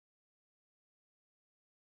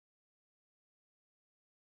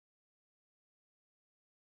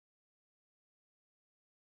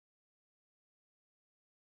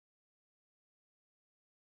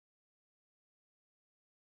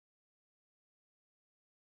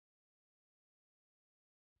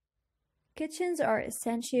Kitchens are an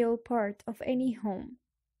essential part of any home,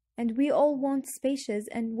 and we all want spacious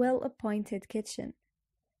and well-appointed kitchen.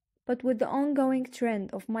 But with the ongoing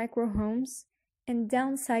trend of micro-homes and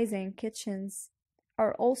downsizing, kitchens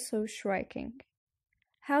are also shrinking.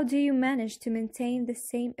 How do you manage to maintain the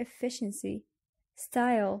same efficiency,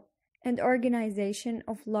 style, and organization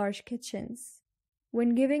of large kitchens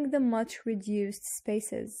when giving them much reduced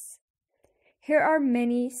spaces? Here are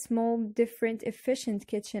many small, different, efficient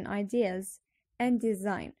kitchen ideas and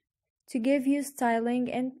design to give you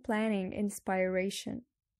styling and planning inspiration.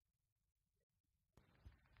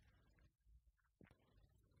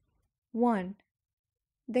 1.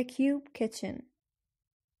 The cube kitchen.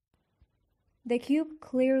 The cube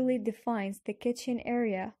clearly defines the kitchen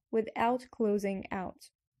area without closing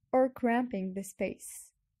out or cramping the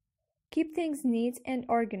space. Keep things neat and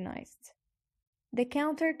organized. The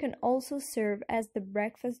counter can also serve as the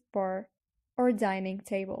breakfast bar or dining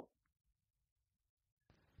table.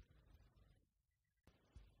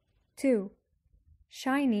 2.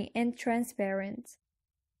 Shiny and transparent.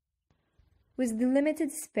 With the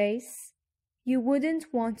limited space, you wouldn't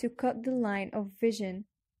want to cut the line of vision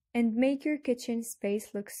and make your kitchen space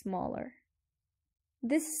look smaller.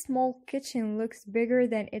 This small kitchen looks bigger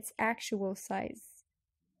than its actual size,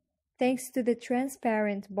 thanks to the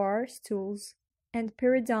transparent bar stools and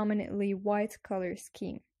predominantly white color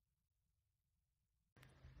scheme.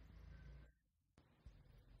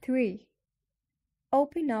 3.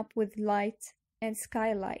 Open up with light and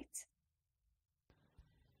skylight.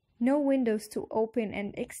 No windows to open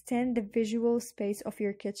and extend the visual space of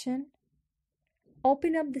your kitchen?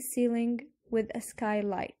 Open up the ceiling with a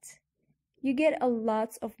skylight. You get a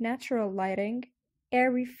lot of natural lighting,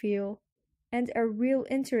 airy feel, and a real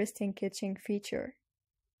interesting kitchen feature.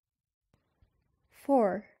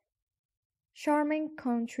 4. Charming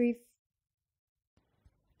country.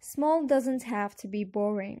 Small doesn't have to be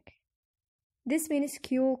boring. This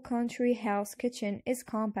minuscule country house kitchen is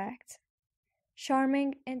compact,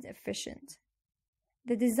 charming, and efficient.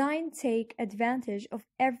 The design takes advantage of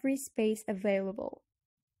every space available.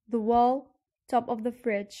 The wall, top of the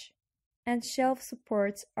fridge, and shelf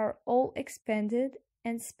supports are all expanded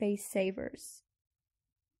and space savers.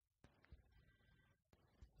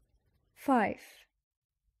 5.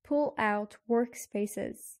 Pull-out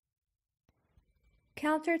workspaces.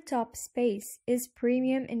 Countertop space is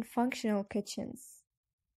premium in functional kitchens.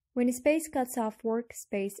 When space cuts off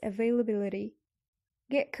workspace availability,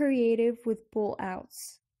 get creative with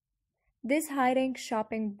pull-outs. This hiding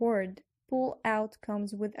shopping board pull-out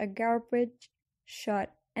comes with a garbage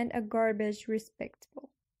shut and a garbage receptacle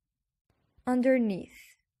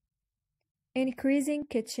underneath, increasing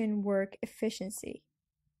kitchen work efficiency.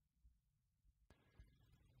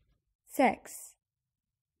 6.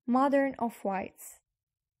 Modern off-whites.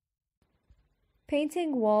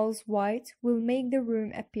 Painting walls white will make the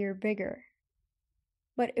room appear bigger.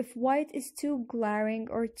 But if white is too glaring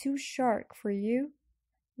or too sharp for you,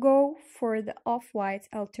 go for the off-white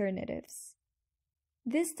alternatives.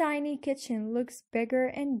 This tiny kitchen looks bigger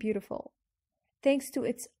and beautiful, thanks to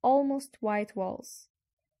its almost white walls,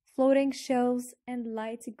 floating shelves, and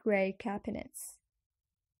light gray cabinets.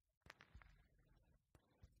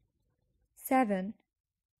 7.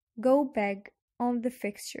 Go big on the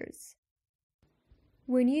fixtures.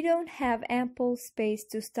 When you don't have ample space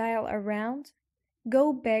to style around,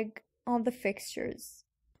 go big on the fixtures.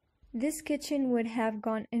 This kitchen would have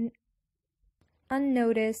gone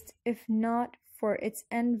unnoticed if not for its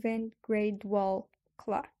avant-garde wall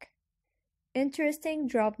clock, interesting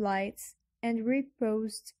drop lights, and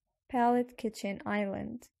reposed pallet kitchen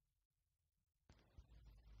island.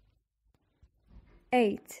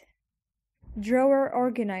 8. Drawer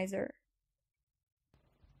organizer.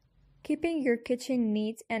 Keeping your kitchen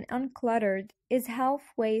neat and uncluttered is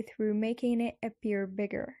halfway through making it appear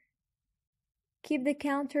bigger. Keep the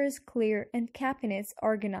counters clear and cabinets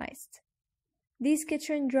organized. These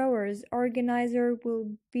kitchen drawers organizer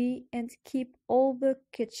will be and keep all the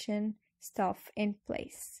kitchen stuff in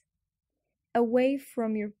place, away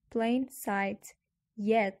from your plain sight,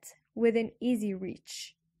 yet within easy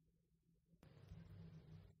reach.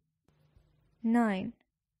 9.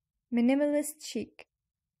 Minimalist chic.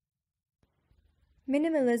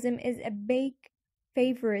 Minimalism is a big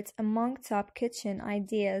favorite among top kitchen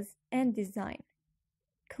ideas and design.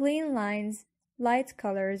 Clean lines, light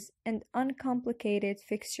colors, and uncomplicated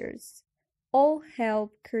fixtures all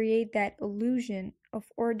help create that illusion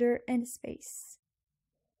of order and space.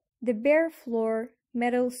 The bare floor,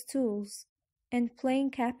 metal stools, and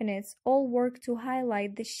plain cabinets all work to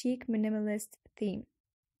highlight the chic minimalist theme.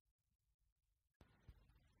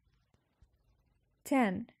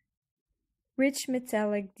 10. rich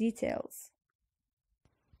metallic details.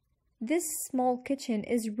 This small kitchen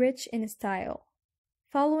is rich in style,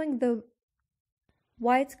 following the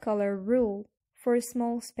white color rule for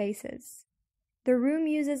small spaces. The room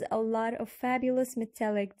uses a lot of fabulous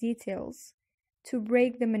metallic details to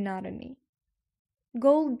break the monotony.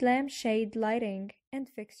 Gold lampshade lighting and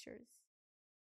fixtures.